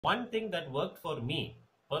One thing that worked for me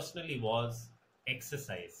personally was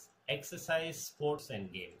exercise, sports,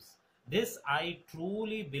 and games. This I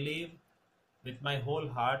truly believe with my whole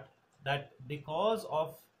heart that because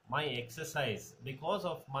of my exercise, because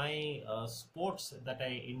of my sports that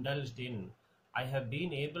I indulged in, I have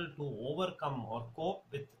been able to overcome or cope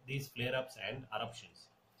with these flare ups and eruptions.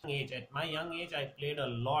 At my young age, I played a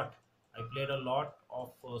lot. I played a lot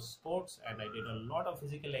of sports and I did a lot of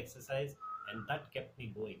physical exercise, and that kept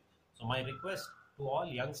me going. So my request to all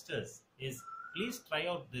youngsters is please try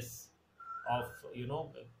out this of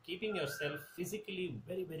keeping yourself physically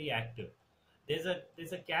very active. There's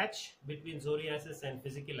a catch between psoriasis and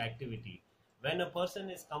physical activity. When a person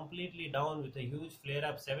is completely down with a huge flare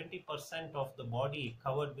up, 70% of the body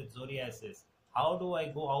covered with psoriasis, how do I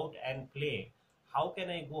go out and play? How can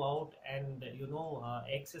I go out and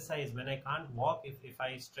exercise when I can't walk? If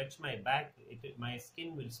I stretch my back, my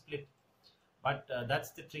skin will split. But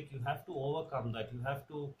that's the trick. You have to overcome that. You have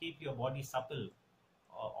to keep your body supple,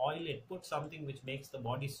 oil it, put something which makes the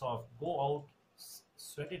body soft, go out,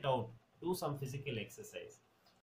 sweat it out, do some physical exercise.